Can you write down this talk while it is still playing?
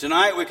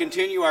Tonight we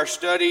continue our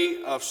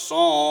study of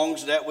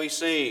songs that we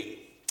sing.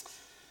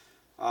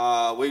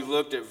 We've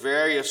looked at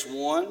various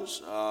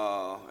ones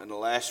in the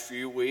last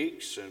few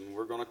weeks, and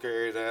we're going to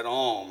carry that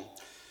on.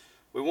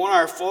 We want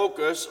our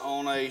focus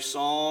on a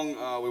song.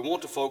 We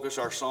want to focus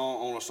our song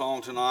on a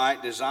song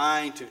tonight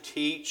designed to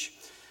teach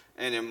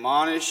and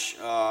admonish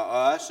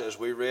us, as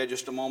we read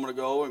just a moment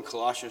ago in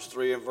Colossians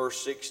 3 and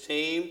verse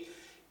 16.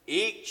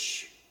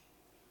 Each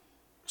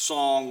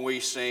song we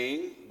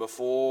sing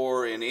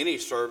before in any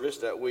service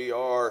that we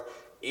are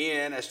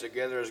in as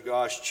together as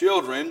God's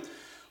children,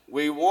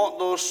 we want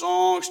those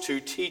songs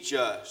to teach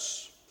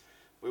us.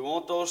 We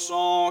want those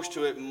songs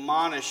to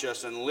admonish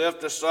us and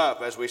lift us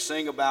up as we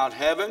sing about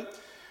heaven,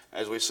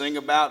 as we sing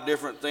about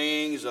different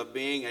things of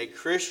being a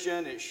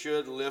Christian. It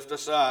should lift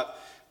us up.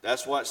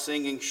 That's what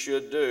singing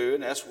should do,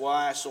 and that's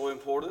why it's so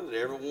important that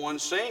everyone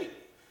sing.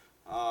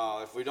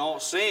 If we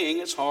don't sing,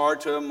 it's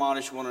hard to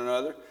admonish one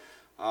another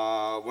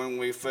when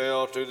we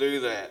fail to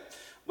do that.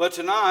 But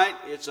tonight,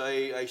 it's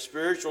a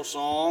spiritual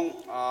song,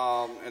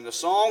 and the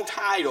song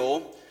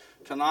title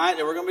tonight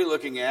that we're going to be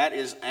looking at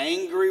is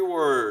Angry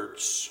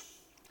Words.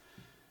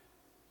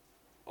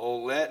 Oh,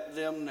 let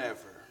them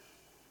never.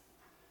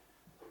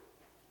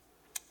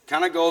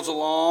 Kind of goes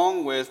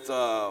along with,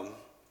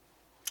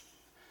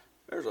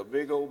 there's a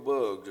big old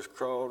bug just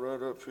crawled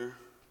right up here.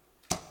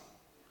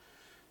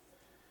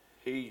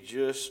 He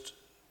just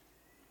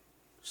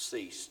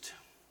ceased.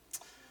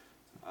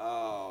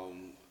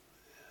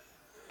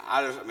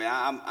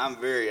 I'm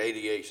very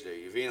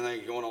ADHD. If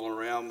anything's going on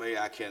around me,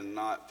 I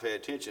cannot pay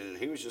attention. And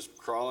he was just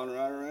crawling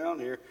right around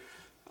here.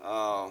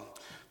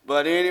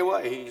 But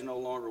anyway, he's no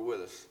longer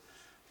with us.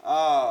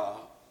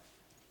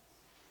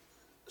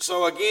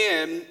 So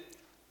again,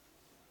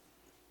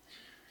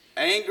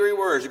 Angry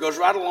Words. It goes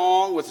right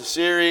along with the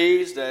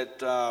series that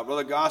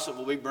Brother Gossip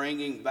will be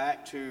bringing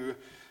back to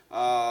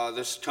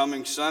this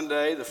coming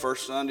Sunday, the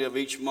first Sunday of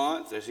each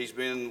month, as he's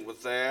been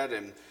with that,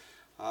 and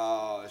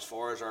as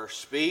far as our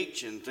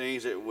speech and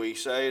things that we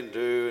say and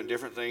do and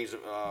different things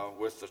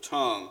with the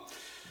tongue.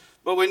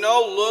 But we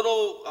know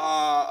little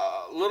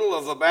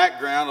of the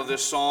background of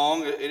this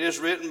song. It is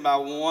written by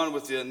one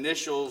with the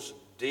initials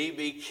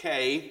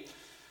DBK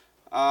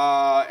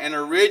and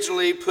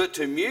originally put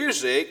to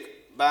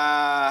music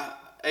by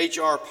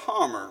H.R.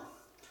 Palmer,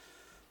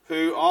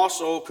 who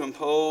also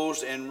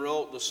composed and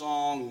wrote the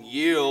song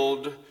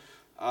Yield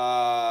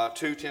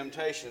to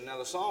Temptation. Now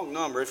the song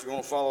number, if you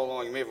want to follow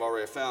along, you may have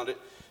already found it,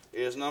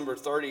 is number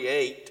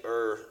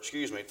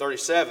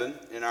 37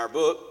 in our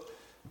book.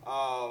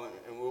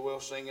 And we will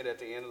sing it at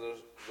the end of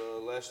the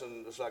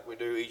lesson, just like we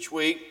do each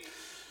week.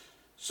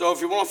 So if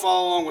you want to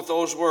follow along with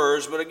those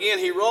words. But again,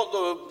 he wrote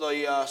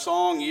the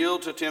song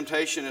Yield to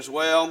Temptation as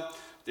well.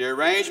 The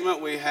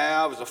arrangement we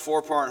have is a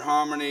 4-part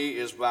harmony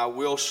is by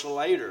Will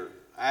Slater,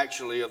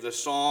 actually, of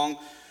this song,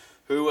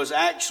 who was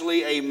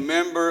actually a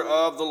member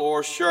of the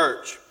Lord's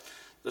Church.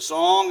 The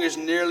song is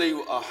nearly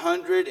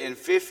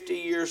 150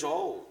 years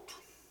old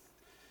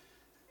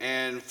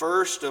and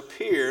first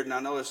appeared, now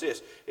notice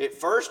this,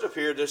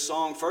 this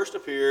song first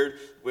appeared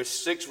with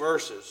 6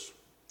 verses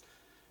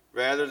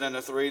rather than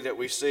the 3 that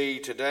we see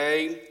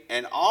today,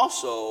 and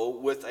also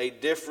with a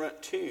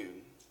different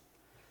tune.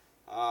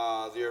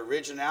 The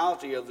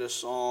originality of this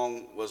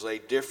song was a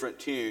different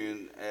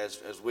tune as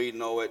we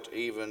know it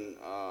even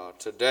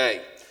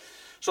today.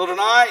 So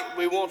tonight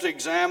we want to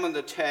examine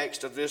the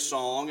text of this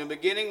song, and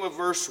beginning with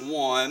verse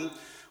 1,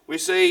 we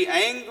see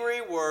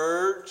angry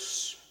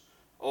words,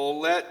 oh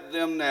let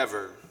them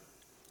never.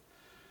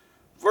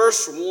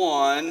 Verse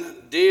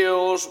 1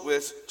 deals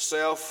with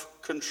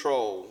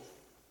self-control.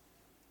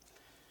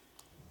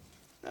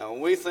 Now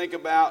when we think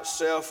about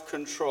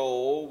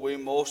self-control, we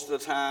most of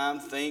the time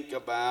think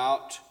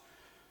about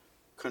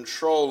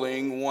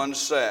controlling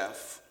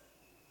oneself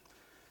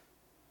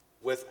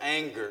with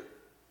anger.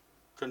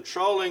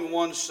 Controlling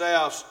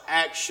oneself's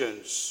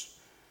actions.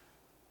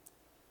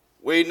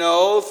 We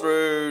know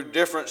through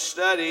different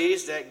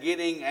studies that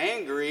getting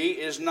angry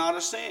is not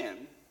a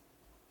sin.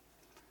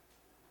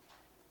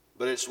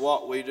 But it's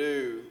what we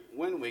do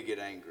when we get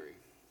angry.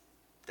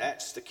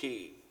 That's the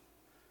key.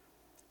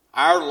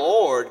 Our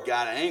Lord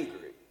got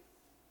angry.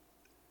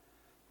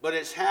 But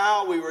it's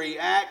how we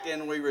react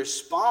and we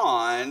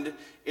respond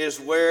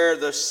is where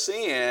the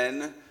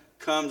sin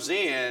comes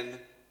in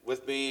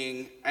with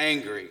being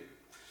angry.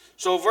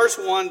 So verse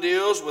 1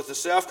 deals with the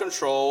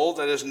self-control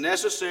that is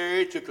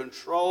necessary to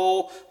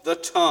control the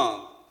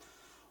tongue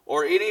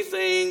or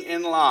anything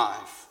in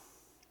life.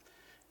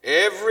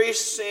 Every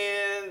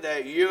sin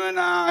that you and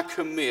I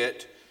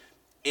commit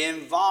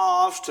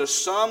involves to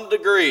some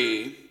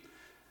degree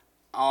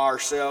our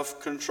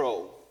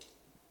self-control.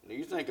 Now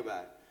you think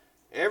about it.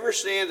 Every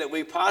sin that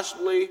we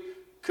possibly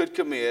could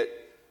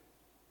commit,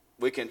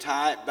 we can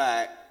tie it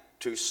back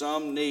to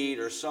some need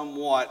or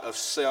somewhat of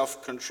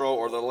self-control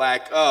or the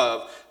lack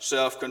of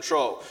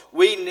self-control.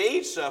 We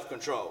need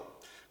self-control.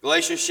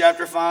 Galatians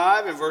chapter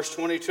 5 and verse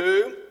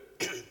 22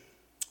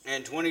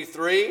 and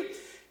 23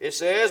 It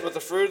says, but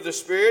the fruit of the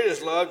Spirit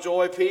is love,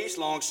 joy, peace,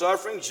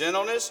 long-suffering,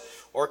 gentleness,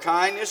 or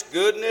kindness,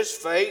 goodness,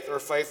 faith, or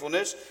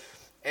faithfulness,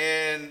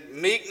 and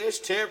meekness,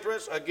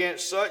 temperance.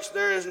 Against such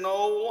there is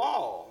no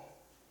law.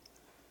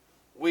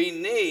 We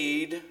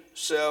need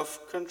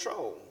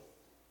self-control.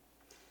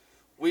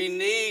 We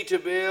need to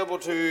be able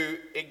to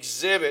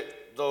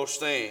exhibit those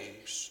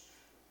things.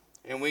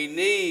 And we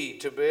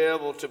need to be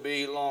able to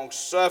be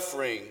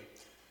long-suffering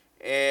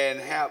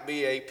and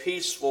be a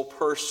peaceful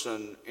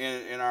person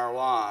in our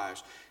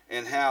lives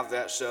and have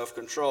that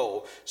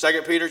self-control.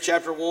 2 Peter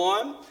chapter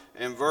 1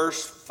 and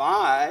verse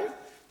 5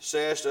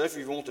 says, if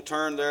you want to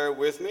turn there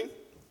with me,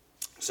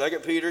 2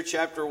 Peter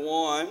chapter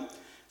 1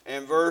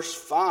 and verse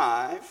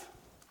 5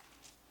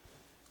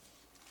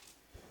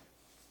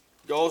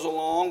 goes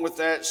along with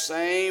that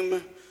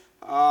same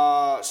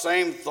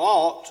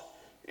thought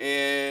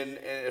in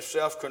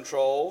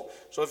self-control.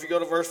 So if you go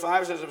to verse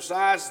 5, it says,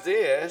 besides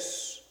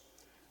this,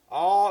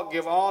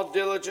 give all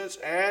diligence,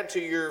 add to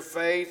your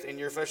faith, and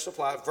your faith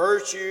supply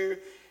virtue,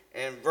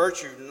 and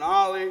virtue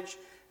knowledge,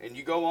 and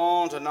you go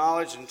on to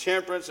knowledge and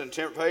temperance, and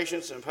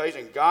patience, and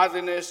patience, and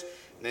godliness,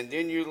 and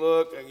then you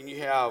look and you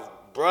have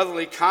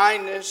brotherly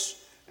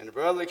kindness, and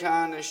brotherly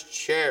kindness,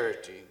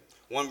 charity.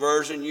 One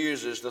version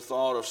uses the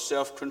thought of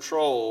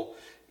self-control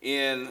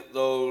in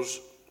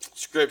those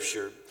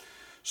scripture.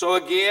 So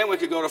again, we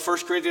could go to 1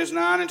 Corinthians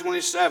 9 and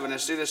 27 and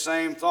see the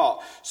same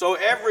thought. So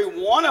every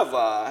one of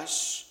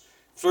us,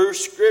 through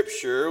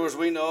Scripture, as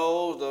we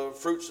know, the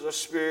fruits of the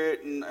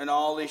Spirit and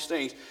all these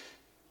things,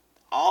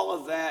 all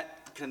of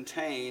that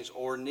contains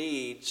or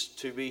needs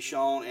to be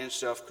shown in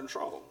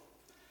self-control.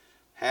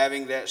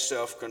 Having that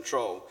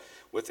self-control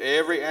with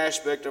every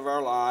aspect of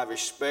our life,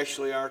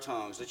 especially our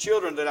tongues. The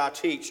children that I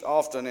teach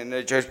often in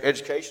the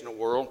educational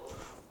world,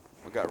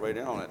 I got right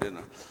in on it, didn't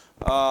I?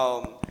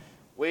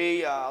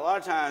 A lot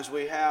of times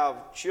we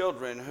have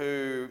children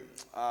who,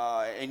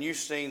 and you've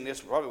seen this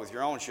probably with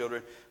your own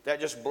children, that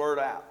just blurt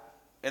out.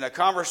 In a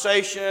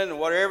conversation,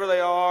 whatever they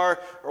are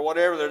or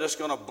whatever, they're just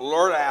going to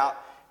blurt out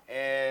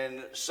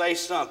and say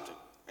something.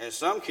 And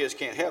some kids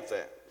can't help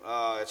that.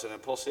 It's an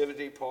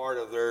impulsivity part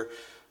of their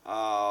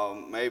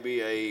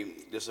maybe a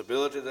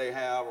disability they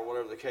have or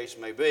whatever the case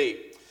may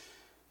be.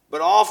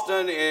 But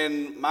often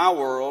in my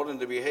world, in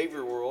the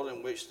behavior world,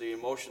 in which the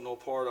emotional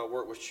part I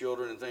work with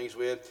children and things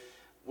with,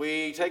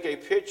 we take a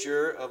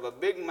picture of a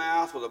big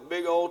mouth with a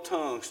big old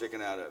tongue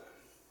sticking out of it.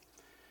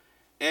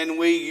 And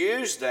we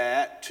use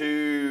that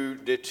to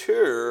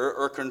deter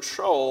or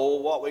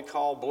control what we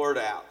call blurt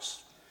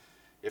outs.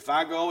 If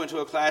I go into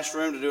a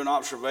classroom to do an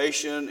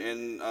observation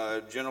in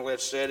a general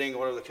ed setting,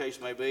 whatever the case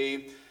may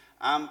be,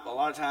 a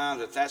lot of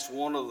times if that's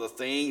one of the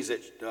things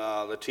that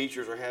the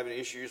teachers are having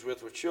issues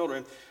with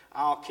children,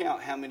 I'll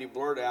count how many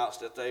blurt outs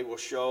that they will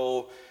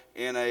show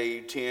in a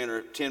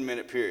 10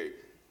 minute period.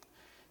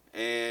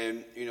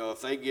 And,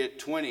 if they get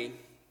 20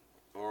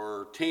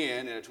 or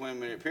 10 in a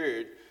 20-minute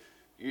period,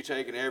 you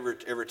take it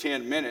every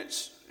 10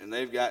 minutes, and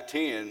they've got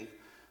 10.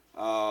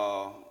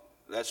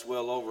 That's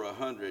well over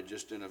 100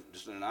 just in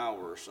an hour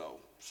or so.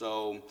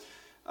 So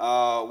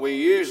we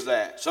use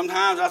that.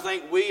 Sometimes I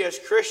think we as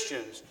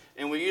Christians,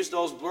 and we use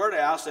those blurt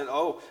outs that,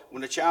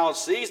 when the child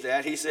sees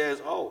that, he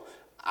says,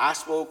 I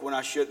spoke when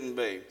I shouldn't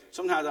be.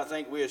 Sometimes I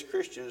think we as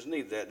Christians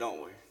need that,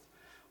 don't we?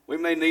 We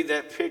may need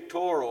that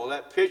pictorial,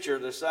 that picture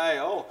to say,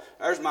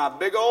 there's my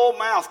big old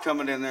mouth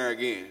coming in there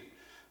again.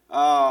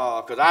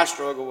 Because I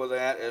struggle with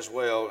that as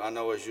well. I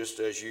know it's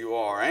just as you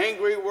are.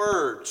 Angry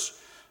words,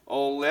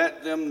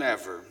 let them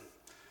never.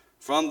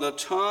 From the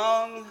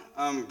tongue,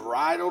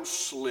 unbridled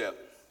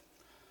slip.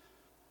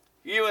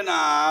 You and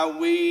I,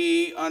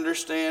 we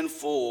understand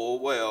full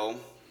well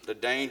the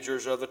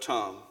dangers of the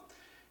tongue.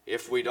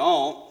 If we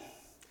don't,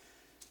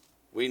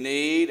 we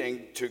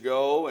need to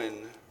go and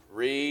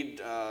read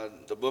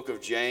the book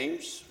of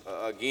James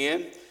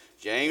again.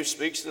 James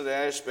speaks to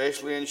that,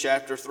 especially in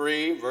chapter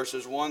 3,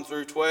 verses 1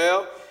 through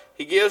 12.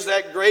 He gives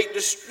that great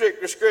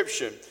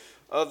description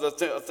of the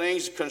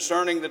things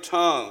concerning the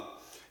tongue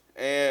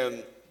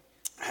and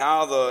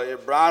how you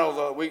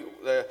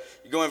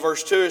go in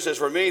verse 2, it says,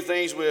 for many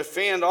things we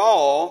offend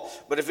all,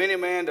 but if any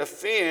man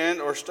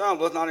offend or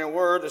stumbleth not in a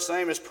word, the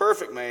same is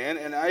perfect man,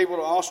 and able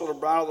also to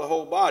bridle the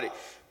whole body.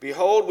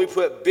 Behold, we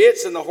put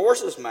bits in the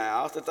horse's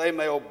mouth, that they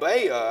may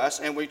obey us,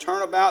 and we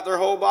turn about their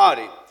whole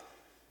body.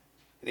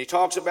 And he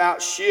talks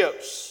about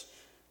ships,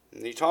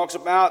 and he talks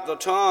about the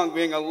tongue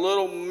being a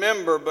little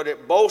member, but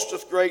it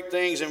boasteth great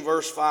things in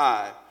verse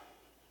 5.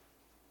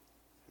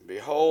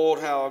 Behold,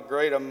 how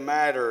great a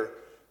matter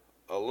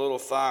a little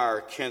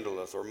fire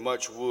kindleth, or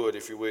much wood,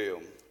 if you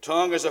will.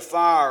 Tongue is a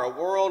fire, a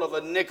world of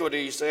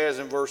iniquity, he says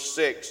in verse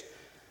 6.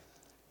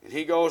 And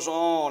he goes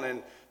on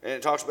and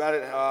it talks about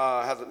it,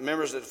 how the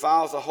members that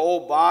defiles the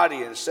whole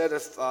body and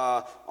setteth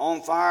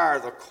on fire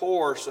the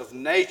course of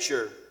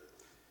nature.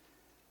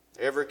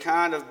 Every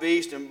kind of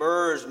beast and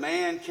birds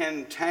man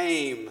can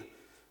tame,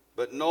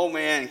 but no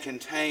man can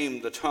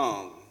tame the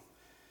tongue.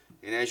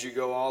 And as you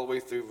go all the way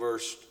through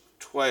verse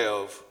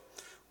 12,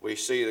 we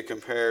see the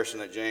comparison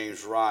that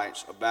James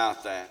writes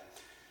about that.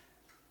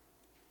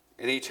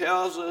 And he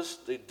tells us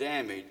the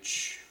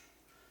damage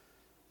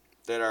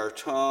that our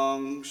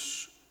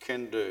tongues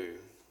can do,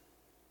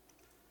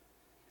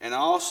 and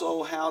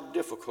also how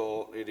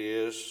difficult it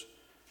is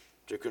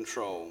to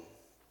control.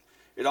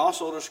 It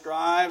also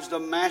describes the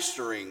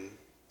mastering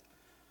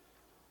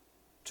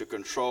to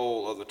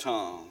control of the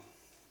tongue.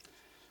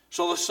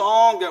 So the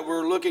song that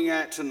we're looking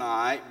at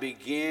tonight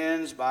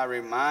begins by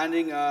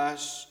reminding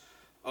us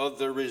of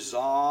the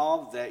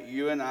resolve that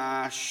you and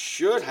I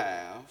should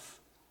have,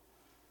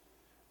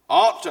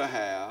 ought to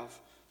have,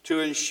 to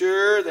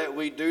ensure that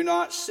we do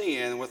not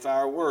sin with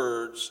our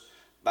words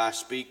by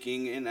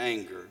speaking in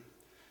anger.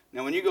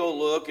 Now, when you go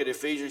look at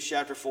Ephesians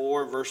chapter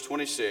 4, verse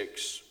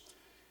 26,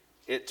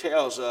 it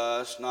tells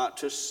us not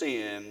to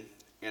sin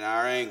in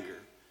our anger.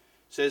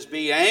 It says,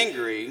 be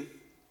angry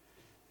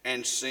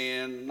and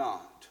sin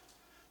not.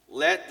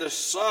 Let the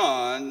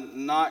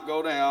sun not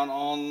go down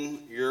on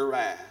your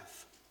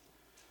wrath.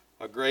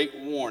 A great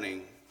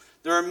warning.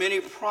 There are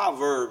many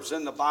proverbs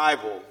in the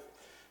Bible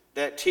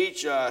that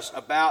teach us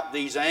about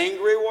these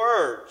angry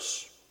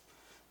words.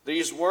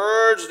 These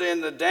words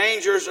and the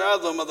dangers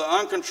of them, of the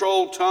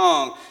uncontrolled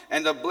tongue,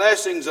 and the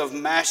blessings of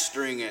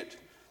mastering it.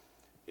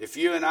 If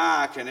you and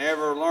I can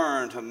ever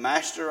learn to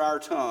master our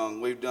tongue,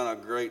 we've done a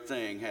great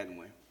thing, hadn't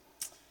we?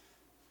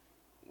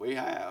 We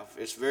have.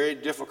 It's very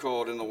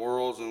difficult in the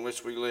world in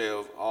which we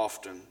live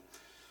often.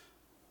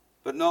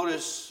 But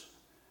notice,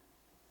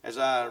 as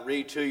I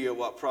read to you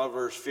what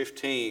Proverbs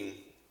 15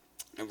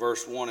 and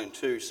verse 1 and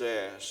 2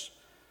 says,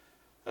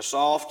 a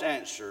soft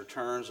answer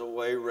turns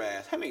away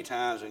wrath. How many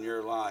times in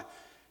your life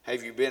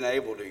have you been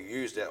able to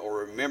use that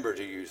or remember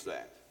to use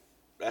that?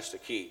 That's the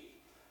key.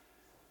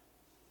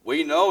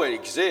 We know it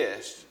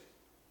exists.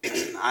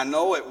 I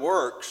know it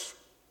works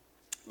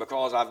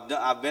because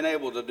I've been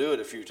able to do it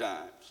a few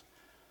times.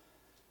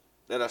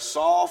 That a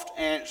soft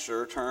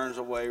answer turns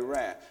away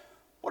wrath.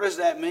 What does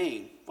that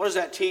mean? What does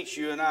that teach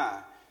you and I?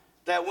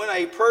 That when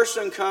a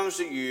person comes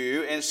to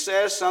you and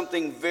says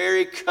something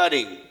very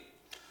cutting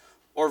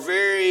or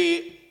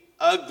very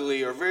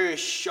ugly or very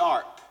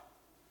sharp,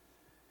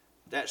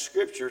 that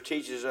Scripture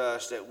teaches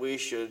us that we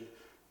should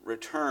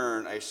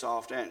return a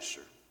soft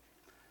answer.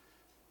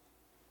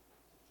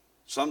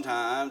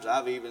 Sometimes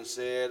I've even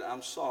said,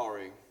 I'm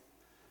sorry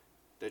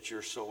that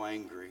you're so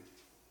angry.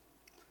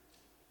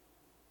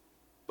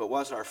 But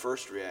what's our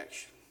first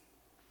reaction?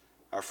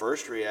 Our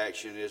first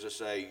reaction is to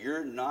say,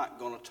 you're not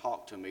going to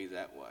talk to me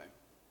that way.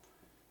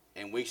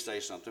 And we say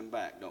something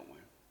back, don't we?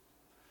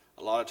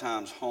 A lot of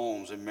times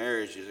homes and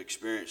marriages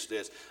experience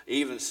this.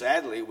 Even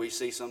sadly, we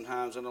see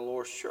sometimes in the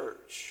Lord's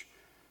church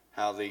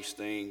how these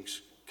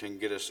things can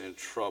get us in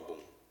trouble.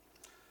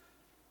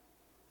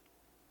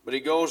 But he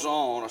goes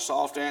on, a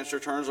soft answer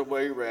turns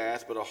away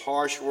wrath, but a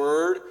harsh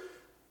word,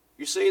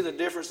 you see the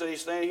difference that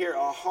he's saying here?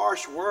 A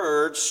harsh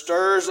word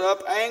stirs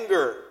up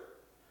anger.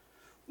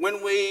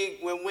 When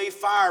we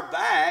fire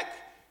back,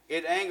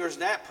 it angers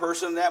that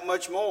person that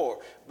much more.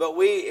 But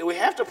we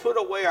have to put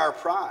away our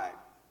pride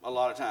a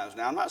lot of times.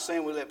 Now, I'm not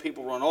saying we let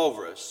people run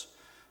over us,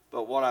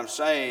 but what I'm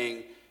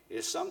saying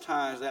is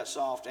sometimes that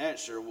soft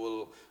answer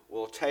will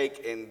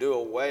take and do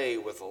away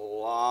with a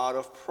lot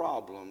of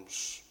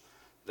problems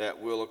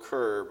that will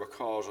occur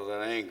because of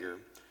that anger.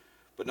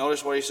 But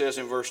notice what he says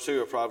in verse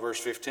 2 of Proverbs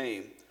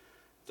 15.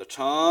 The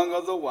tongue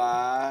of the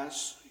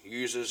wise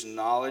uses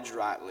knowledge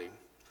rightly,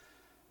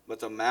 but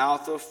the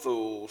mouth of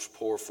fools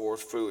pour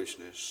forth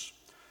foolishness.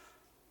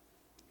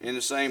 In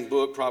the same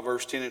book,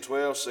 Proverbs 10 and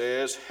 12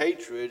 says,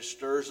 hatred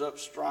stirs up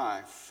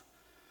strife,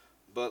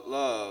 but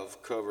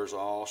love covers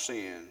all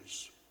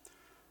sins.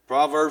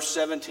 Proverbs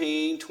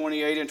 17,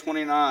 28 and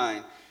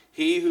 29,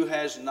 he who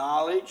has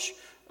knowledge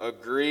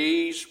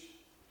agrees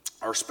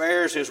or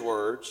spares his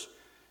words,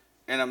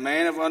 and a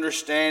man of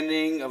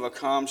understanding of a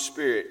calm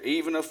spirit.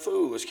 Even a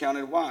fool is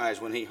counted wise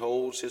when he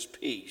holds his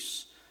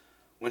peace.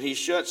 When he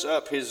shuts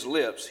up his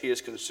lips, he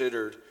is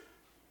considered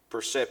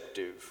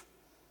perceptive.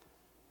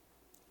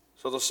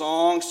 So the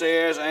song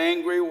says,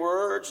 angry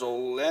words, oh,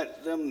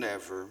 let them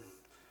never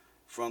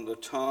from the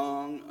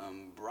tongue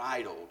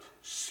unbridled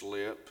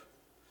slip.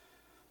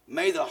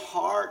 May the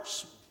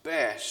heart's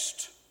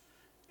best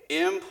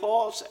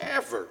impulse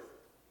ever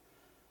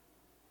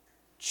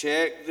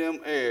check them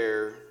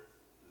ere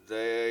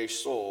they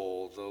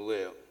soil the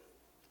lip.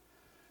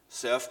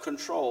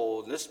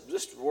 Self-control. This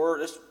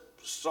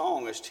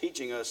song is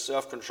teaching us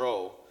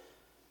self-control.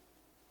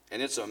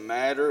 And it's a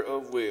matter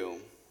of will.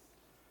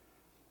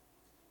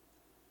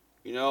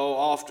 You know,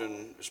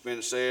 often it's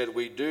been said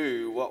we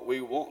do what we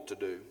want to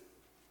do.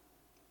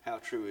 How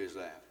true is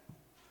that?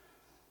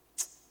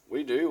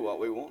 We do what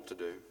we want to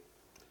do.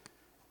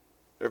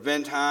 There have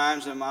been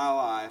times in my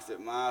life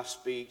that my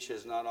speech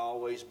has not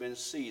always been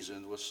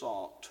seasoned with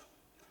salt.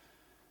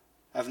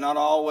 I've not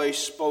always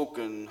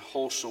spoken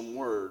wholesome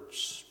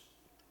words.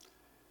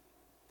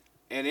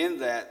 And in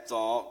that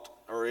thought,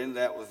 or in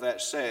that with that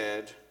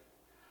said,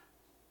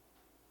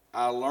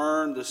 I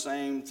learned the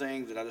same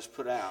thing that I just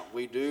put out.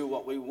 We do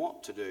what we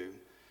want to do.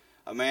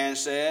 A man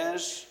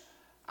says,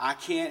 I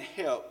can't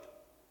help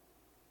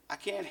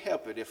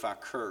it if I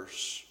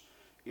curse.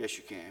 Yes,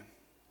 you can.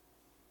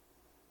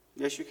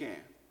 Yes, you can.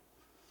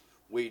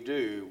 We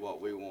do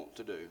what we want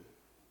to do.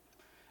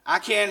 I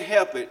can't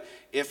help it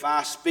if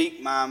I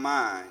speak my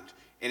mind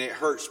and it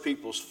hurts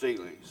people's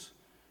feelings.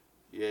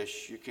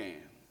 Yes, you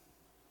can.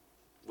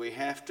 We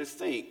have to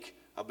think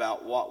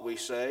about what we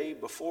say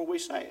before we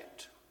say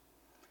it.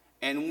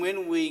 And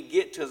when we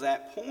get to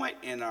that point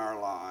in our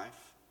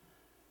life,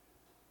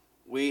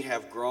 we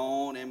have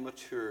grown and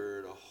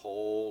matured a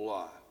whole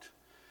lot.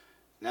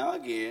 Now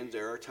again,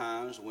 there are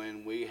times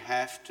when we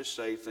have to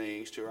say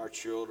things to our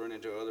children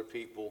and to other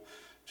people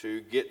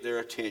to get their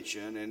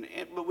attention,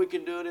 but we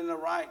can do it in the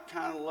right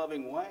kind of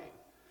loving way.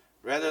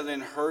 Rather than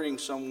hurting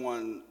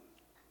someone's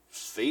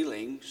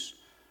feelings,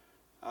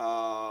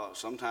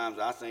 sometimes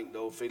I think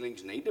those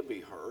feelings need to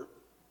be hurt,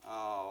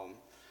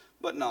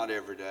 but not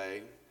every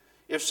day.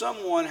 If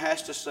someone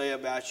has to say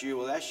about you,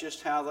 well, that's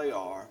just how they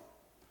are,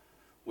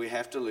 we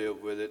have to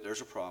live with it.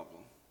 There's a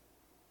problem.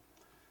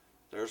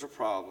 There's a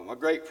problem, a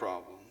great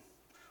problem.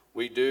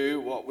 We do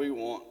what we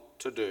want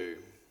to do.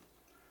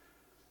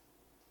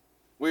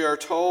 We are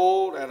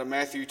told out of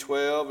Matthew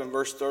 12 and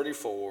verse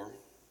 34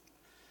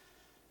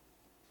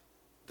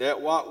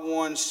 that what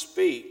one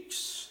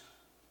speaks,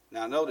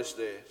 now notice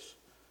this,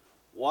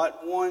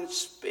 what one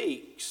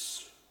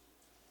speaks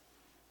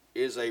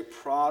is a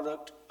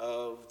product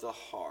of the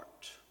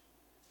heart.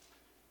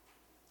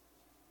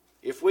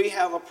 If we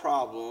have a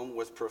problem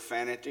with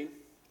profanity,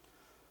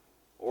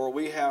 or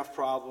we have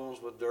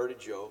problems with dirty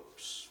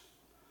jokes,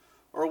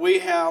 or we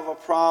have a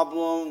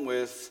problem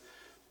with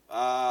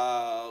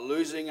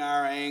losing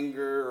our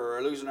anger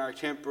or losing our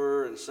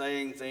temper and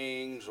saying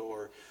things,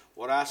 or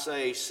what I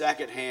say,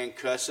 secondhand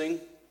cussing.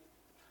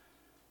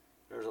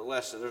 There's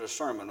a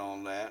sermon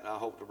on that I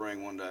hope to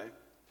bring one day.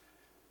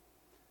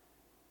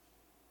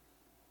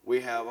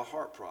 We have a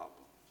heart problem.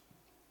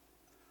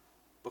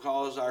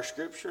 Because our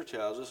scripture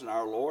tells us and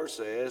our Lord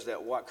says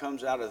that what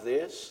comes out of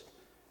this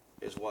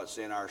is what's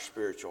in our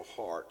spiritual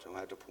heart. I'll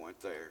have to point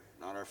there,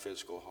 not our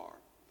physical heart.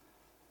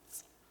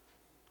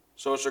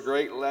 So it's a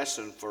great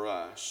lesson for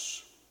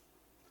us.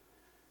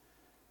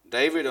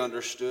 David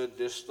understood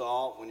this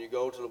thought when you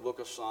go to the book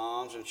of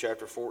Psalms in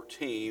chapter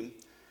 14,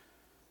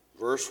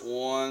 verse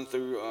 1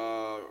 through,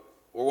 or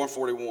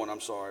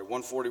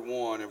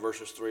 141 in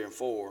verses 3 and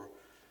 4.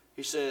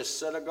 He says,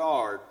 set a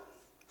guard,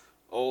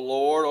 O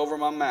Lord, over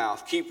my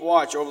mouth. Keep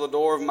watch over the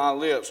door of my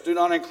lips. Do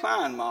not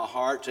incline my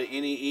heart to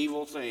any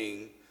evil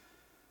thing,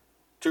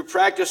 to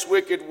practice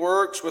wicked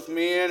works with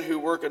men who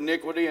work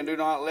iniquity, and do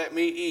not let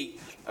me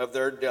eat of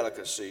their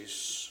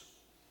delicacies.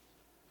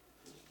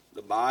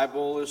 The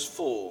Bible is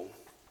full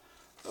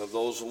of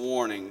those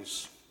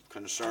warnings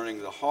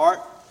concerning the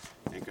heart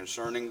and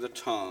concerning the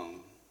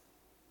tongue.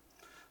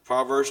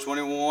 Proverbs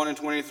 21 and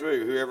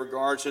 23, whoever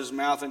guards his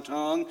mouth and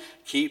tongue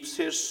keeps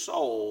his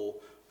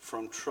soul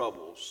from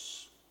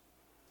troubles.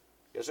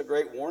 It's a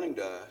great warning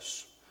to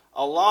us.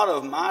 A lot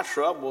of my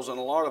troubles and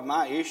a lot of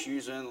my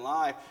issues in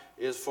life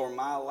is for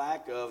my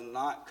lack of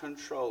not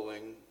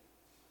controlling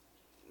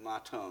my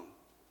tongue,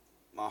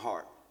 my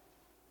heart.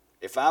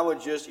 If I would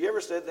just, you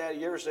ever said that?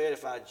 You ever said,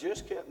 if I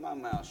just kept my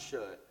mouth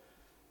shut,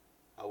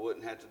 I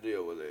wouldn't have to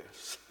deal with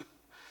this?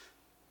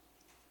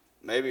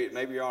 Maybe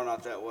you're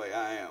not that way.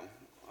 I am.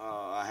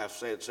 I have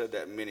said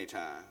that many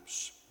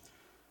times.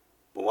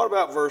 But what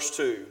about verse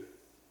 2?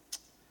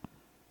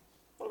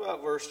 What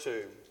about verse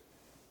 2?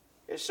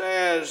 It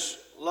says,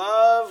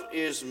 love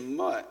is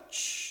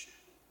much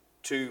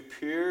too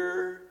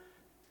pure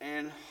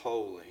and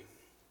holy.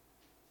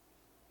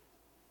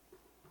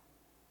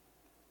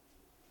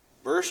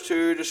 Verse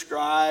 2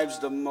 describes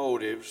the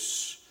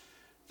motives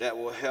that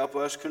will help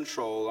us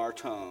control our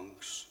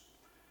tongues.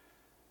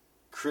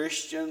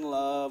 Christian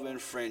love and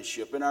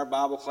friendship. In our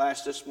Bible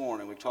class this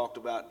morning, we talked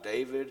about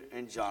David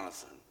and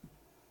Jonathan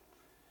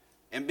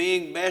and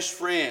being best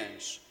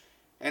friends,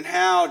 and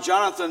how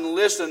Jonathan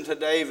listened to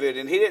David,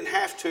 and he didn't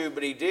have to,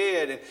 but he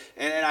did.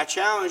 And I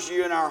challenge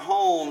you in our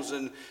homes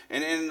and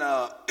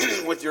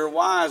with your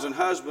wives and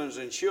husbands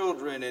and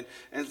children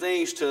and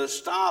things to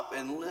stop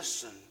and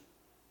listen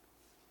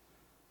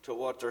to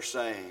what they're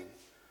saying.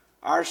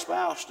 Our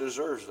spouse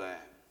deserves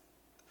that,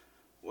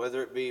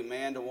 whether it be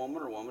man to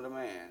woman or woman to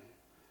man.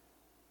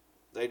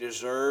 They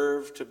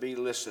deserve to be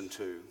listened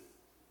to.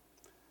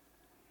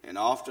 And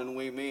often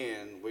we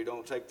men, we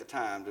don't take the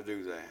time to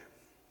do that.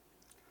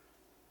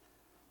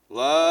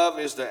 Love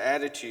is the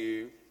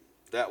attitude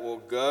that will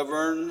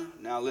govern.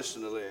 Now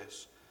listen to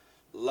this.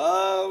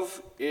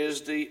 Love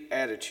is the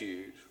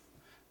attitude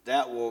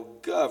that will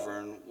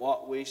govern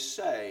what we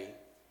say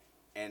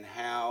and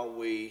how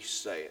we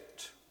say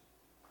it.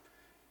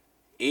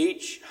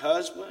 Each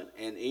husband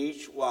and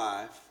each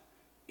wife,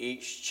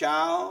 each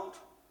child,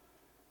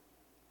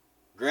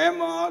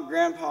 grandma,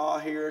 grandpa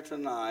here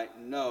tonight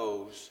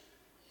knows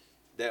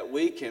that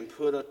we can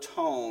put a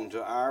tone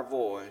to our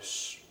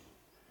voice,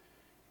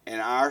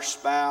 and our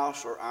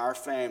spouse or our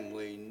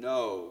family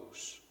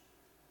knows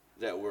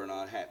that we're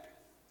not happy.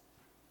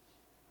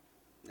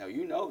 Now,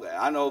 you know that.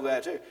 I know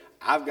that too.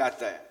 I've got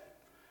that.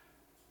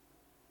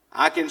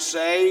 I can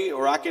say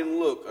or I can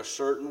look a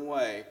certain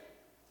way,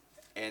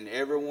 and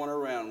everyone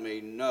around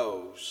me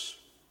knows.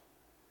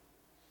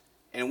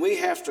 And we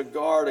have to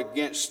guard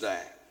against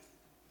that.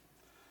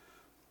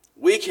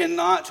 We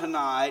cannot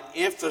tonight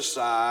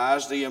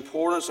emphasize the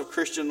importance of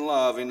Christian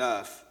love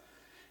enough.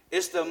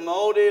 It's the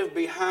motive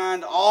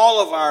behind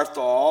all of our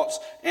thoughts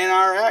and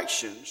our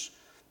actions.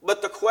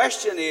 But the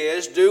question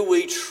is, do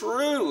we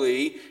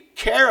truly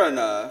care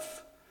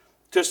enough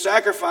to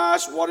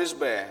sacrifice what is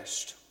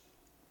best?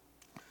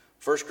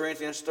 1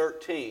 Corinthians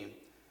 13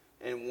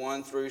 and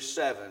 1 through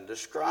 7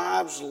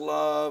 describes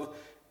love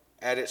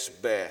at its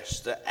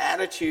best, the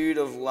attitude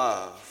of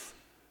love.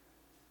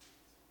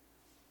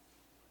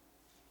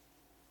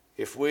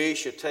 If we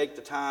should take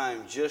the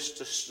time just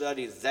to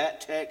study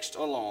that text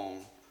alone,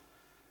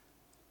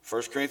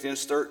 1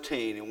 Corinthians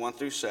 13 and 1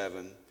 through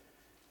 7,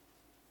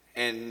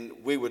 and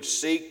we would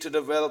seek to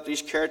develop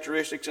these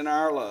characteristics in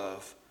our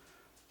love,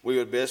 we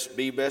would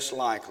be best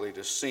likely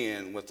to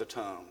sin with the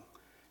tongue.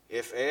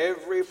 If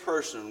every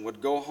person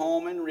would go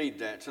home and read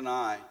that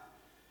tonight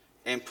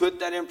and put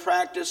that in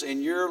practice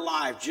in your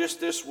life just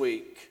this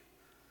week,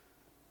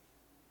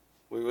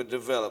 we would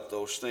develop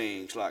those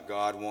things like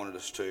God wanted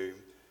us to.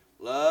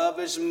 Love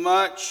is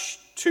much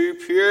too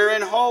pure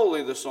and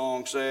holy, the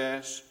song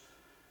says.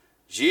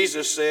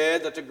 Jesus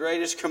said that the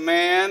greatest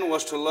command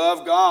was to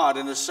love God,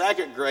 and the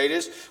second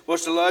greatest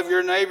was to love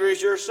your neighbor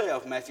as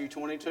yourself, Matthew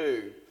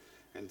 22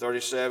 and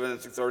 37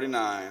 through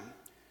 39.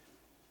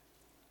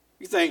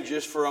 You think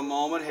just for a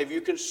moment, have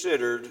you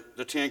considered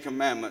the Ten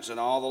Commandments and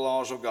all the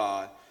laws of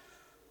God?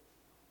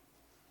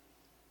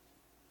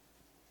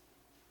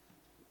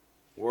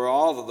 Where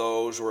all of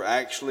those were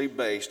actually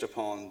based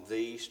upon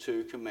these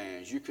two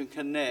commands. You can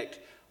connect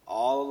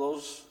all of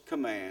those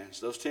commands,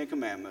 those 10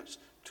 commandments,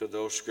 to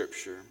those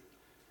scripture.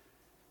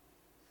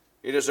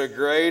 It is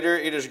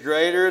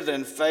greater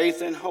than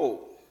faith and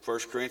hope. 1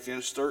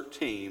 Corinthians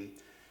 13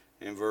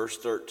 and verse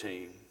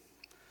 13.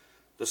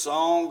 The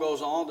song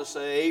goes on to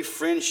say,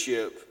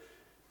 friendship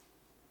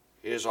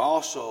is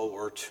also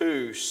or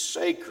too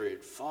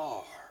sacred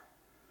far.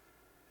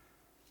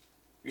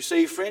 You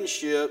see,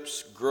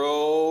 friendships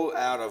grow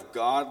out of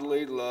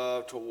godly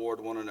love toward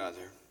one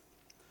another.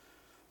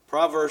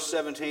 Proverbs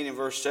 17 and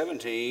verse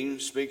 17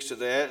 speaks to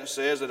that and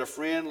says that a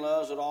friend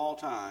loves at all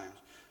times,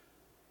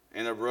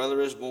 and a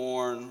brother is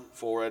born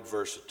for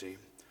adversity.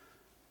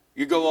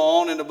 You go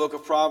on in the book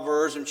of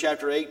Proverbs in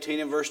chapter 18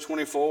 and verse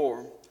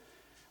 24.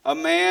 A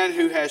man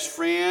who has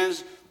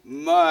friends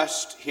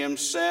must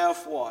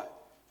himself what?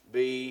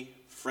 Be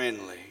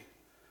friendly.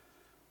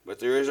 But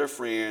there is a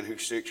friend who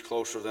sticks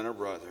closer than a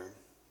brother.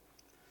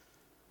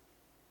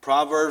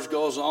 Proverbs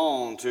goes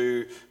on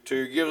to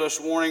give us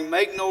warning,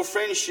 make no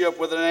friendship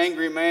with an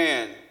angry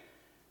man,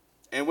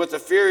 and with a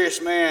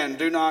furious man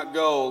do not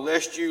go,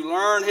 lest you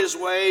learn his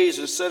ways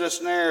and set a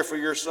snare for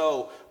your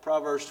soul.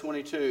 Proverbs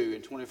 22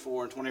 and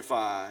 24 and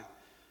 25.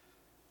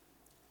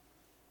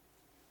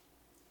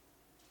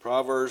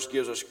 Proverbs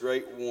gives us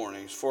great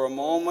warnings. For a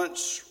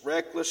moment's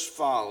reckless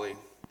folly,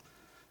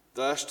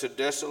 thus to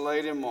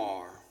desolate and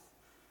mar.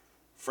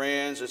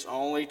 Friends, it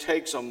only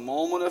takes a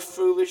moment of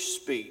foolish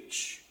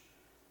speech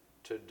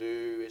to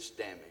do its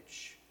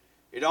damage.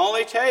 It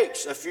only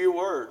takes a few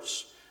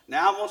words.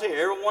 Now I'm going to tell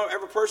you,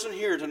 every person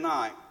here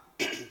tonight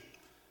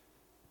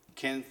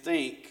can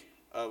think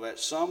of at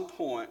some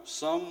point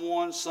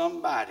someone,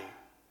 somebody,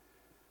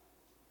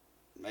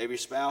 maybe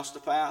spouse to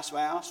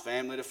spouse,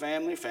 family to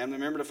family, family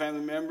member to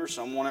family member,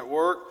 someone at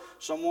work,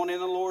 someone in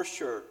the Lord's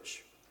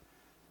church.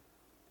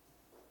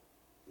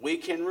 We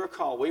can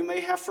recall, we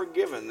may have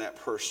forgiven that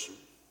person,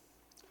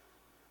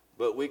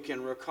 but we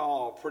can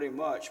recall pretty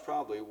much,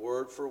 probably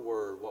word for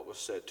word, what was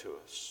said to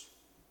us.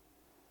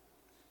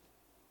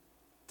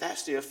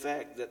 That's the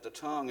effect that the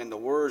tongue and the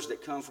words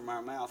that come from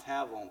our mouth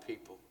have on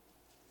people.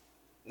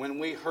 When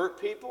we hurt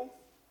people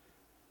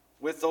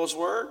with those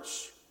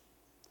words,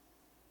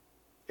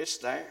 it's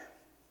there.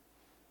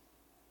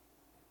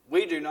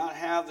 We do not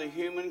have the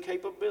human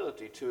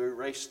capability to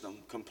erase them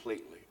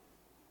completely.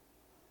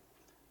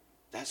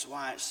 That's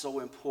why it's so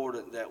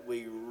important that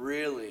we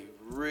really,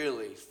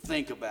 really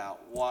think about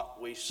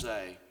what we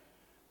say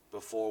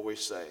before we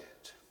say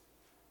it.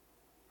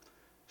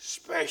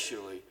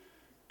 Especially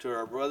to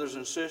our brothers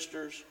and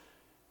sisters,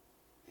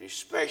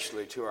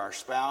 especially to our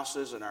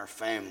spouses and our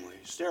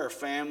families. There are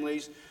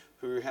families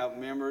who have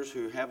members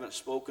who haven't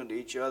spoken to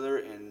each other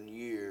in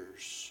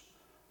years.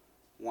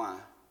 Why?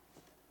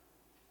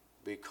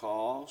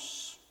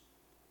 Because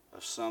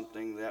of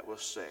something that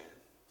was said.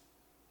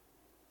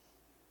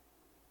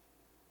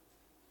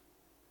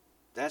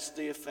 That's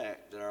the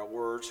effect that our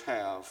words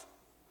have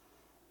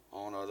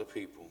on other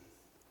people.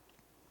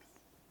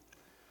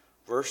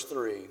 Verse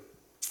 3.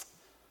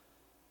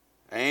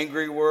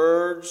 Angry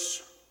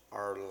words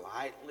are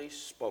lightly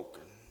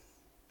spoken.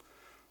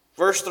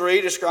 Verse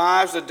 3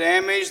 describes the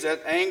damage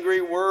that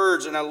angry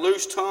words and a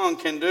loose tongue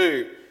can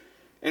do.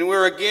 And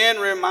we're again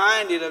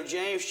reminded of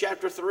James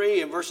chapter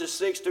 3 and verses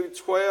 6 through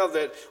 12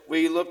 that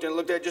we looked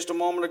at just a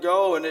moment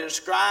ago, and it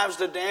describes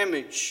the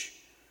damage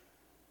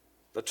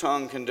the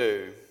tongue can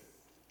do.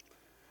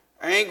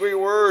 Angry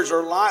words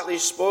are lightly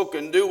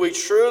spoken. Do we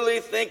truly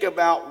think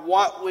about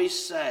what we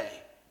say?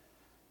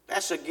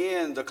 That's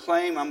again the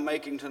claim I'm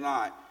making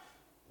tonight.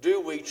 Do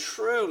we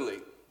truly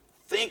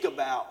think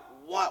about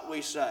what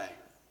we say?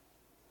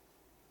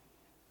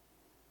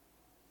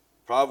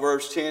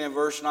 Proverbs 10 and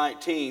verse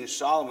 19,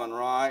 Solomon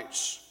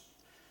writes,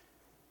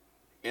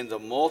 "In the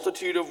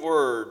multitude of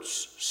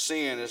words,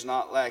 sin is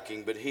not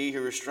lacking, but he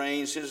who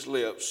restrains his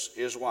lips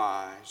is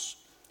wise."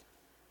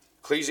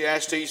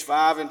 Ecclesiastes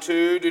 5 and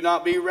 2, "Do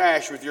not be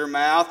rash with your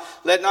mouth.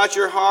 Let not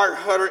your heart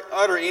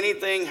utter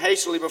anything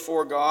hastily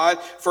before God.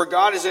 For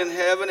God is in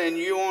heaven and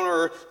you on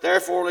earth.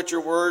 Therefore let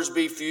your words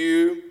be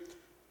few."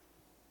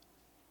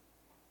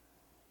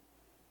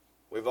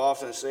 We've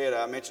often said,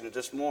 I mentioned it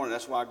this morning,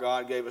 that's why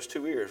God gave us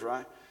 2 ears,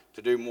 right?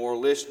 To do more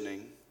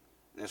listening.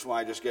 And that's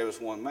why he just gave us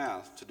 1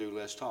 mouth, to do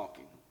less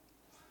talking.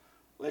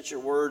 Let your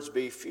words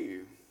be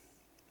few.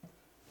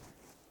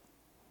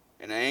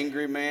 An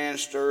angry man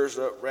stirs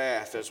up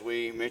wrath, as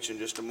we mentioned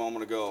just a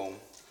moment ago.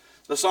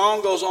 The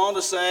song goes on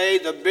to say,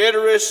 the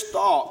bitterest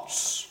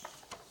thoughts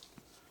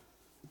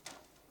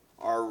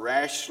are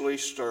rashly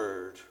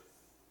stirred.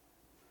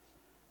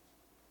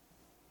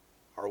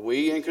 Are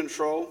we in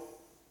control?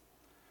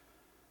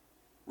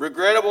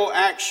 Regrettable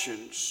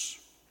actions.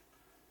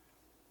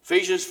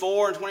 Ephesians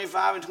 4 and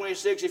 25 and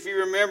 26, if you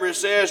remember, it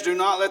says, "Do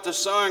not let the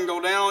sun go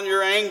down on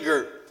your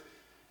anger."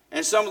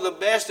 And some of the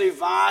best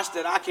advice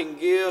that I can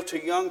give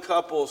to young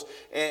couples,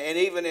 and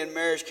even in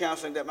marriage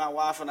counseling that my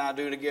wife and I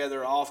do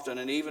together often,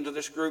 and even to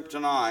this group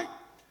tonight,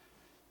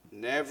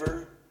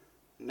 never,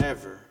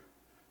 never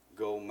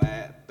go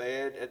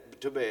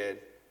to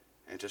bed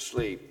and to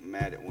sleep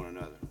mad at one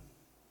another.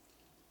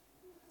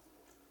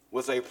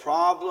 With a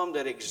problem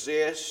that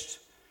exists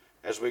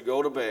as we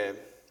go to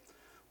bed,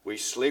 we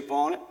sleep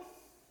on it,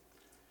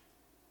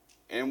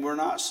 and we're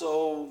not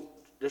so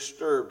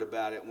disturbed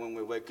about it when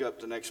we wake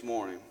up the next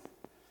morning.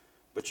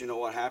 But you know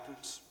what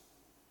happens?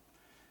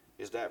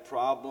 Is that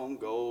problem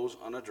goes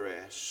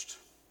unaddressed.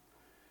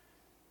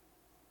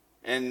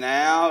 And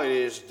now it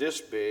is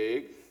this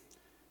big,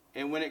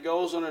 and when it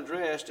goes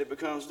unaddressed, it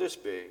becomes this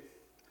big.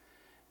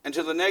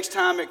 Until the next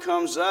time it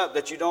comes up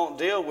that you don't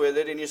deal with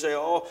it, and you say,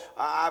 "Oh,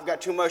 I've got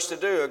too much to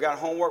do. I got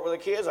homework with the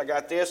kids. I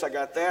got this, I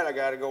got that. I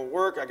got to go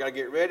work. I got to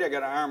get ready. I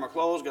got to iron my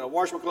clothes. Got to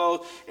wash my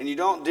clothes." And you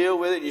don't deal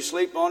with it. And you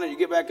sleep on it. You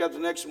get back up the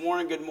next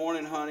morning. "Good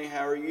morning, honey.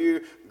 How are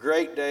you?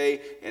 Great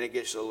day." And it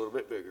gets a little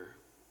bit bigger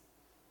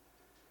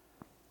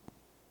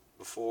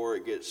before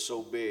it gets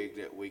so big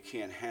that we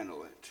can't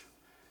handle it,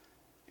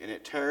 and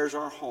it tears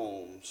our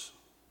homes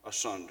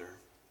asunder.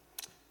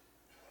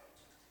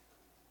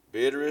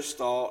 Bitterest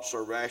thoughts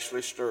are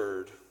rashly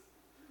stirred.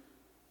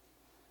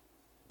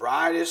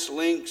 Brightest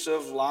links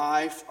of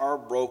life are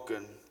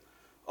broken.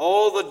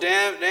 Oh, the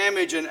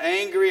damage an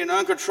angry and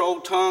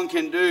uncontrolled tongue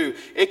can do.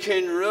 It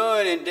can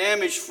ruin and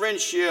damage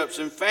friendships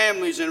and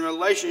families and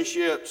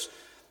relationships.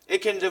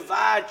 It can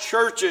divide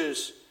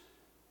churches.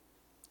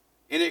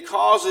 And it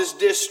causes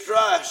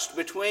distrust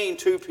between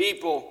 2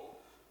 people.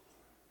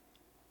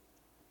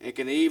 It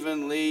can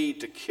even lead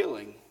to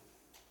killing.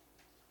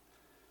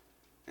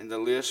 And the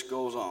list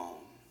goes on.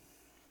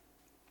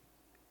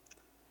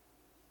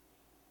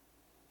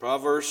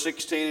 Proverbs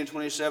 16 and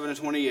 27 and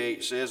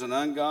 28 says, "An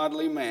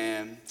ungodly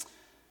man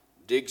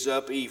digs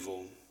up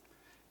evil,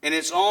 and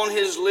it's on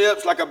his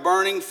lips like a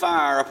burning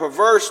fire. A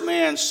perverse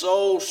man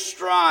sows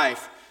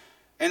strife,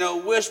 and a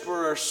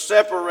whisperer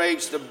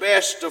separates the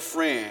best of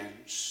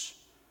friends."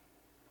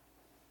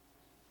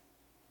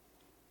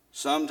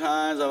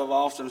 Sometimes, I've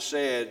often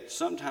said,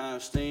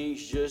 sometimes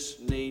things just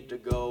need to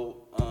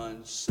go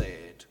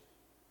unsaid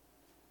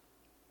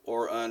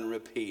or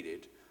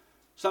unrepeated.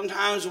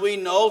 Sometimes we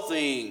know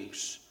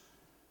things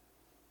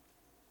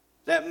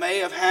that may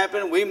have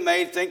happened. We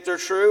may think they're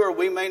true, or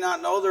we may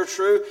not know they're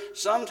true.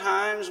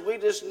 Sometimes we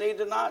just need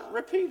to not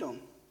repeat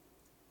them.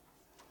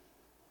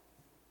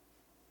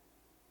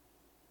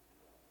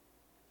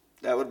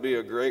 That would be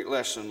a great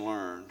lesson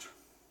learned.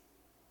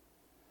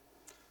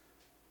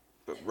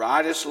 But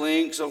brightest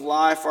links of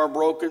life are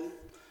broken.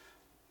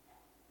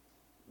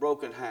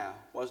 Broken how?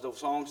 What does the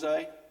song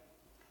say?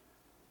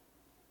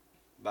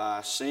 By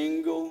a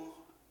single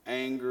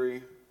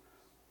angry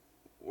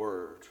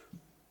word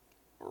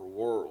or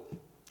world.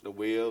 The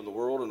world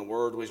and the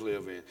world we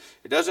live in.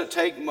 It doesn't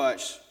take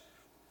much.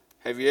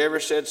 Have you ever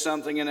said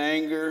something in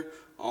anger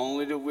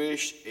only to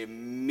wish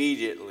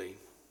immediately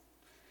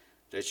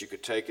that you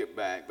could take it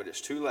back? But it's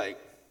too late.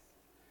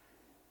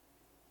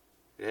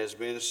 It has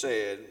been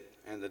said,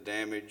 and the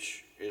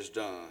damage is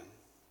done.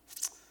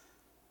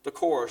 The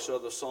chorus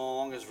of the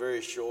song is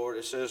very short.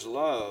 It says,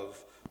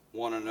 "Love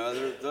one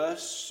another,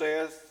 thus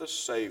saith the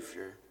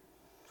Savior."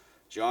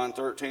 John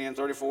 13,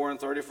 34 and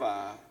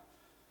 35.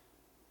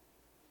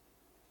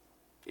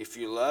 "If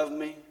you love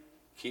me,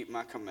 keep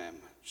my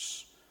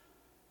commandments."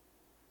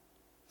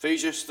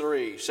 Ephesians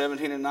 3,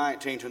 17 and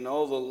 19, "To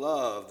know the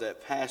love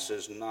that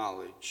passes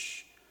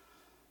knowledge.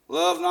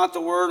 Love not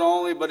the word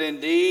only, but in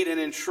deed and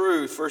in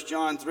truth." 1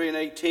 John 3 and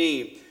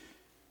 18.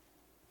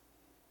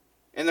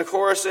 And the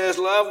chorus says,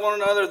 love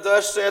one another,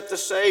 thus saith the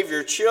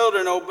Savior.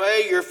 Children,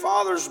 obey your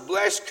Father's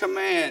blessed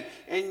command.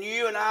 And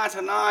you and I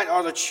tonight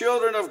are the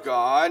children of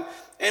God,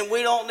 and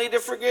we don't need to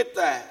forget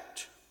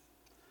that.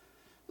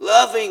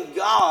 Loving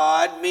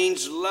God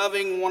means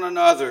loving one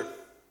another.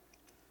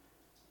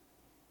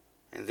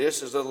 And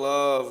this is the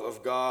love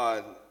of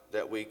God,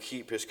 that we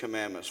keep his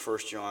commandments, 1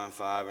 John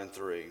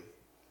 5:3.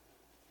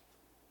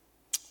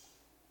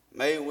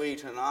 May we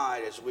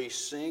tonight, as we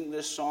sing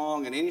this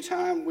song, and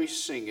anytime we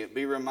sing it,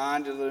 be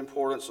reminded of the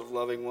importance of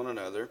loving one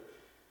another.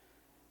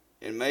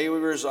 And may we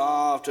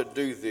resolve to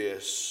do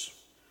this,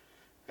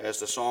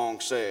 as the song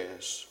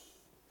says.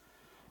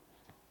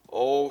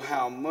 Oh,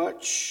 how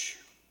much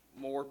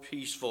more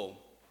peaceful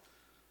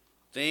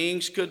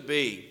things could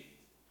be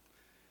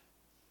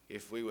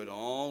if we would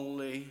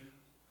only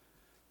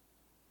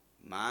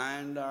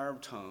mind our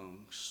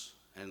tongues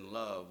and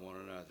love one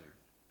another.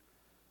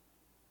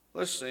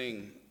 Let's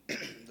sing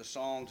the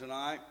song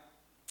tonight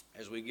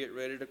as we get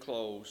ready to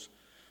close.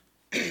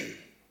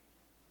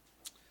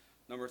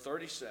 Number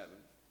 37.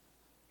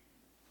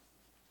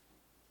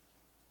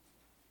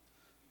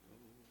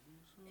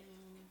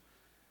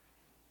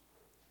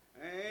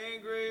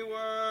 Angry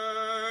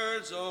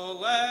words, oh,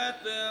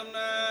 let them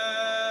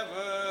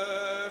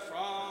never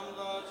from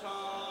the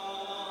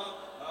tongue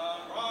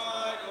of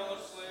bridle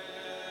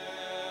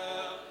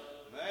slip.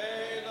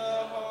 May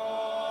the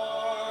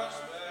heart's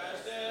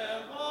best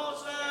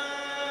impulse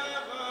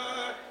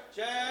ever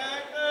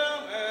check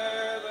them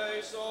ere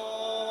they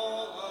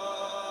soul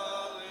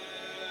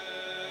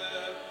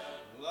live.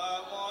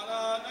 Love one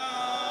another,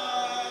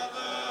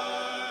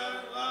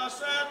 thus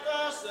saith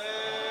the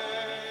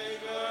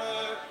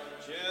Savior.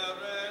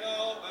 Children,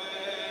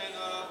 obey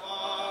the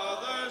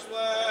Father's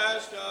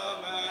blessed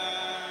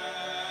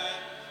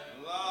command.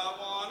 Love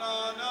one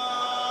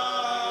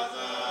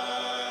another,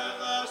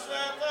 thus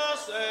saith the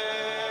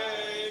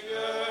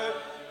Savior.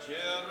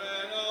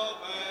 Children,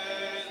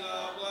 obey the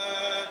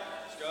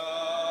blessed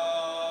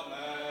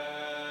command.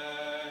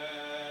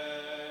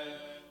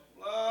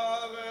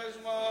 Love is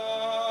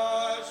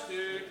much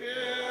too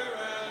pure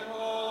and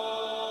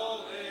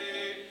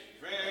holy.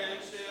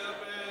 Friendship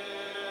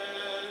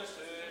is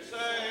too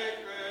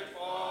sacred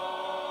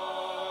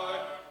for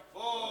a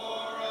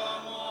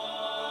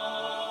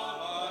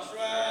moment's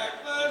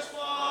reckless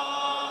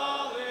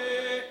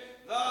folly,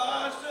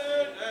 thus to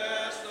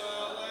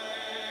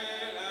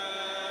desolate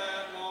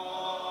and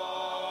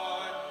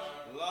mourn.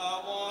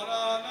 Love one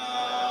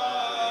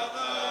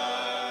another,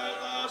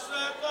 thus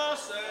saith the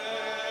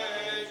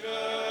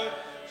Savior.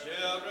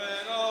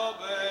 Children,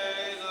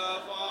 obey the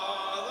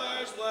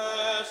Father's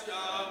blessed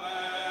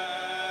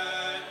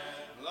command.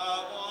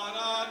 Love one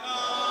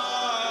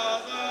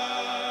another,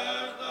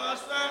 thus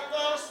saith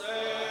the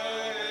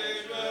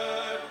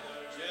Savior.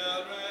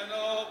 Children,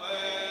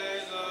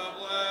 obey the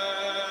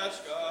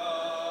blessed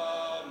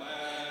command.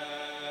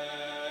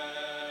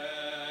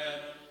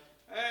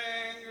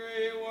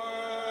 Angry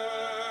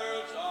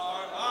words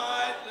are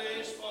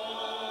lightly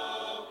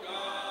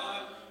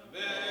spoken,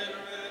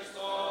 bitterest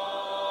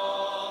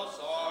thoughts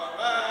are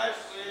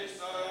rashly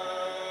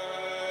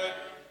stirred.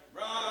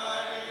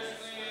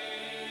 Brightest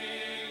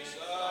links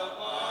of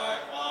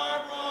life are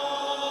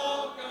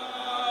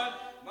broken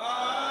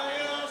by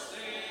a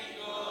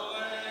single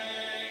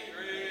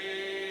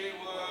angry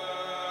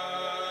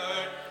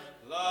word.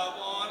 Love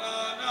one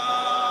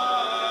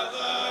another,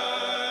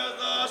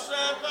 thus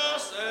saith the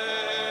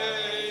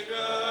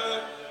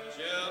Savior.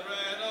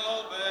 Children,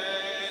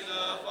 obey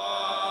the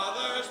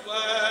Father's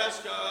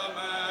blessed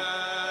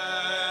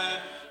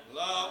command.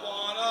 Love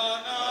one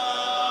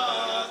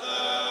another,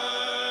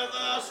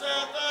 thus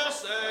saith the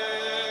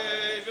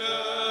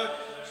Savior.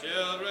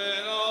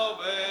 Children,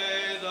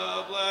 obey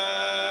the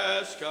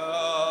blessed command.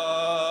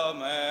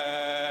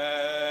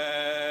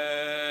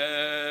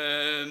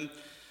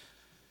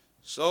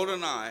 So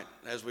tonight,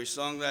 as we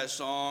sung that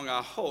song,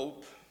 I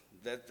hope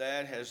that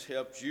that has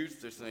helped you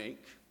to think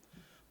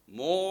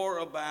more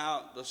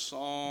about the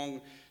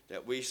song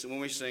that when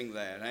we sing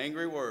that.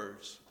 Angry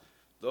words.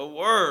 The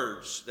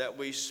words that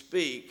we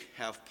speak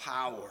have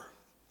power.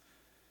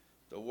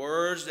 The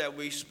words that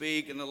we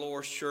speak in the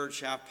Lord's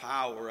church have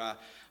power. I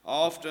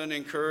often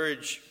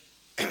encourage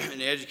in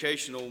the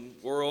educational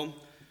world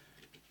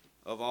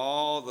of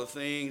all the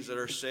things that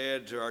are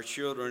said to our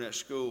children at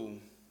school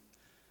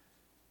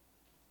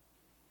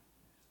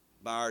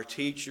by our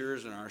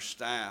teachers and our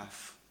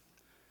staff,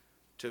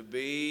 to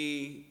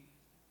be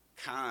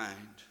kind.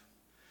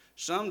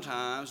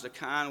 Sometimes the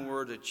kind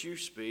word that you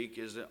speak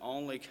is the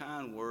only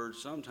kind word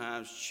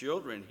sometimes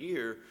children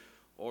hear,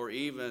 or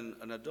even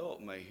an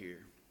adult may hear.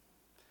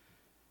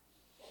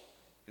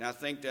 And I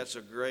think that's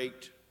a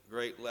great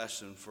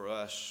lesson for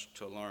us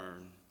to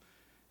learn,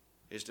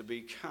 is to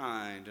be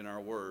kind in our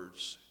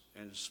words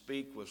and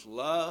speak with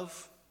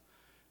love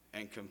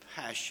and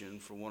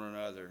compassion for one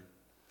another,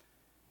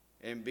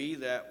 and be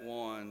that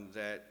one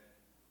that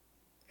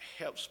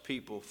helps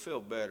people feel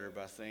better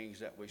by things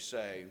that we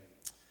say.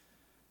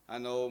 I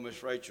know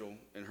Miss Rachel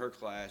in her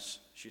class,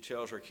 she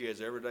tells her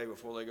kids every day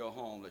before they go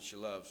home that she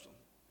loves them.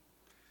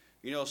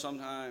 You know,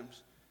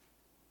 sometimes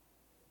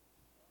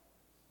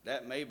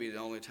that may be the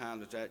only time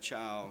that that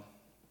child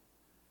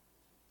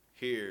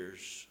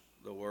hears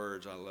the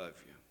words, I love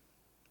you.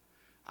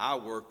 I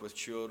work with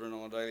children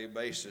on a daily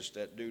basis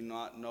that do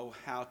not know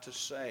how to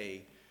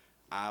say,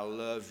 I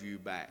love you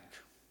back.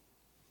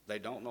 They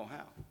don't know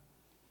how.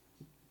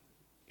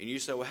 And you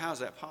say, well, how's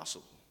that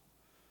possible?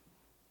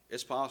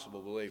 It's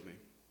possible, believe me.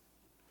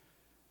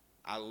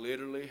 I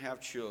literally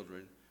have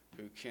children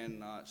who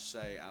cannot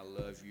say, I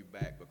love you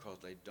back because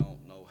they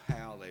don't know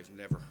how. They've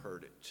never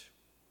heard it.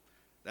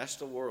 That's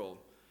the world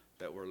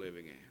that we're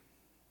living in.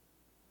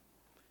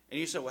 And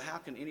you say, well, how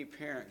can any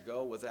parent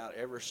go without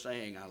ever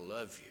saying, I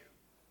love you?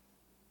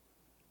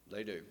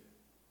 They do,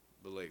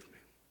 believe me.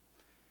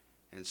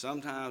 And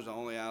sometimes the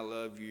only I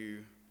love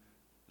you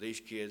these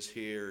kids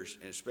hear,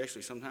 and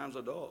especially sometimes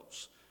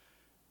adults,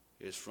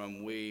 is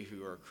from we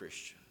who are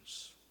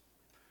Christians.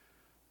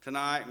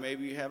 Tonight,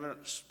 maybe you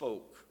haven't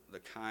spoke the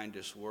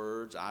kindest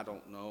words, I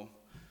don't know,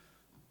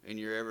 in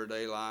your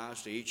everyday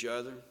lives to each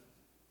other,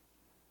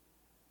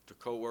 to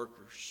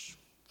coworkers,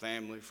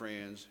 family,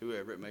 friends,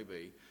 whoever it may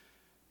be.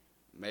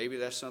 Maybe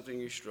that's something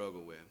you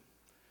struggle with.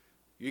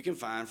 You can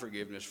find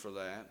forgiveness for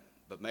that,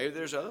 but maybe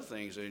there's other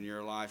things in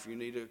your life you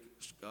need to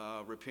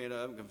repent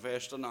of and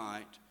confess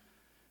tonight.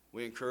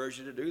 We encourage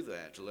you to do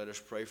that, to let us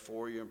pray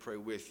for you and pray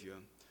with you.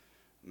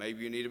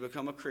 Maybe you need to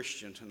become a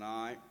Christian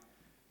tonight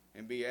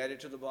and be added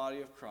to the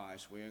body of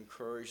Christ. We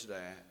encourage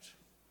that,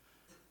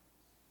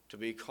 to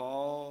be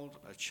called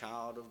a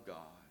child of God.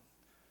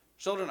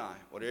 So tonight,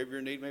 whatever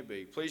your need may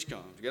be, please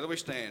come. Together we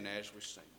stand as we sing.